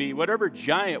might be, whatever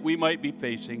giant we might be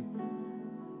facing.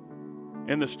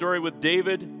 In the story with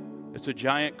David, it's a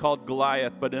giant called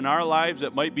Goliath, but in our lives,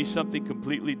 it might be something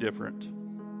completely different.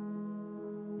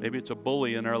 Maybe it's a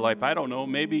bully in our life. I don't know.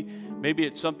 Maybe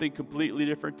it's something completely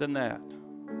different than that.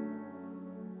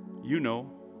 You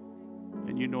know,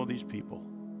 and you know these people.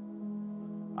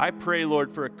 I pray,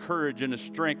 Lord, for a courage and a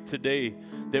strength today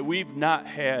that we've not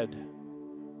had.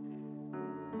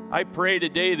 I pray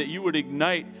today that you would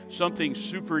ignite something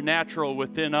supernatural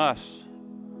within us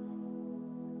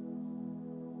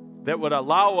that would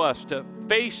allow us to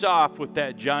face off with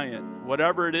that giant,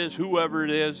 whatever it is, whoever it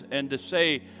is, and to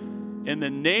say, in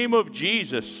the name of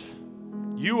Jesus,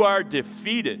 you are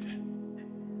defeated.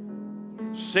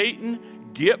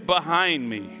 Satan, get behind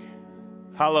me.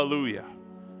 Hallelujah.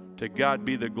 To God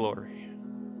be the glory.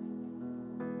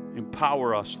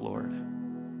 Empower us, Lord,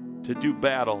 to do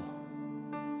battle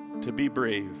to be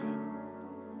brave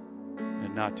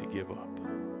and not to give up.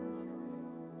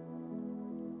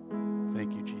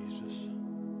 Thank you, Jesus.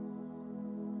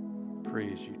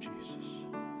 Praise you, Jesus.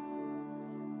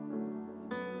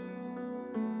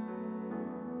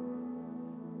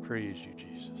 Praise you,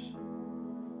 Jesus.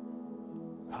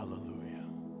 Hallelujah.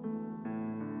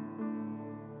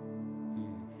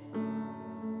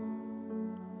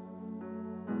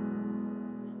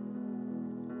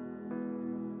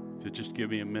 If you just give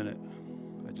me a minute,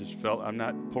 I just felt I'm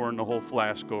not pouring the whole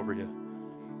flask over you.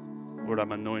 Lord,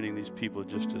 I'm anointing these people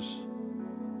just as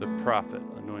the prophet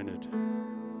anointed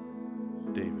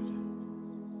David.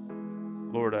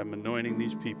 Lord, I'm anointing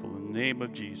these people in the name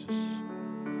of Jesus.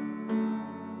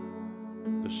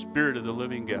 The Spirit of the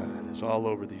living God is all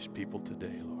over these people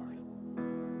today, Lord.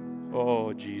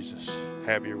 Oh, Jesus,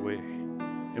 have your way.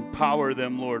 Empower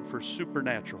them, Lord, for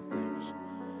supernatural things.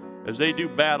 As they do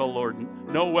battle, Lord,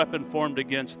 no weapon formed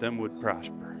against them would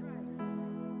prosper.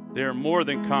 They are more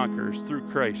than conquerors through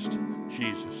Christ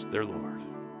Jesus, their Lord.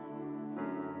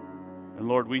 And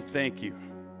Lord, we thank you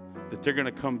that they're going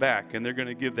to come back and they're going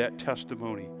to give that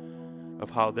testimony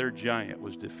of how their giant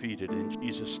was defeated in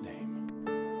Jesus' name.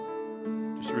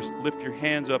 Just lift your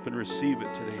hands up and receive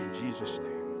it today in Jesus'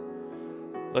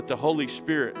 name. Let the Holy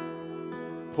Spirit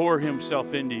pour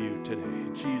himself into you today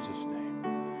in Jesus' name.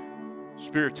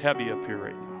 Spirit's heavy up here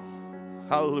right now.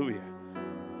 Hallelujah.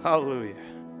 Hallelujah.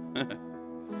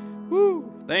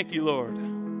 Woo. Thank you, Lord.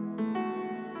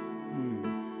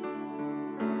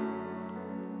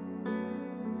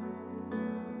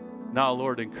 Now,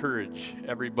 Lord, encourage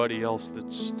everybody else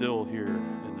that's still here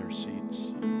in their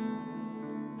seats.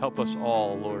 Help us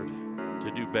all, Lord,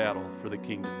 to do battle for the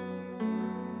kingdom.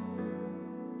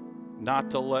 Not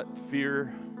to let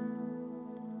fear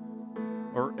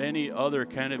or any other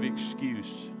kind of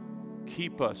excuse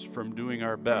keep us from doing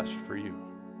our best for you.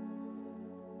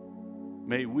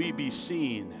 May we be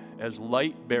seen as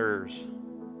light bearers,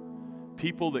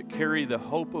 people that carry the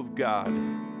hope of God.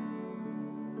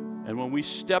 And when we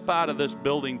step out of this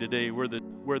building today where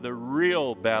the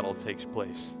real battle takes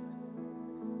place,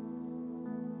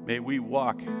 may we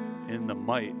walk in the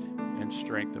might and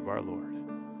strength of our Lord.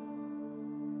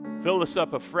 Fill us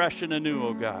up afresh and anew,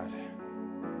 O God.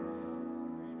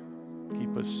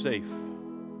 Keep us safe.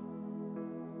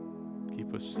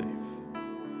 Keep us safe.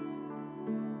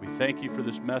 We thank you for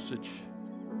this message.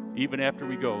 Even after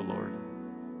we go, Lord,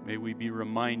 may we be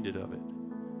reminded of it,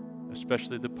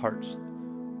 especially the parts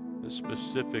that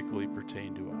specifically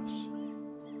pertain to us.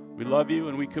 We love you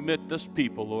and we commit this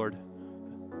people, Lord,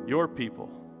 your people,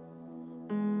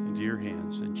 into your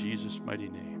hands in Jesus' mighty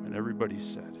name. And everybody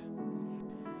said,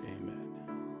 amen.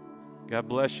 God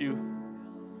bless you.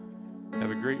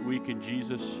 Have a great week in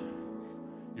Jesus.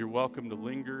 You're welcome to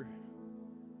linger.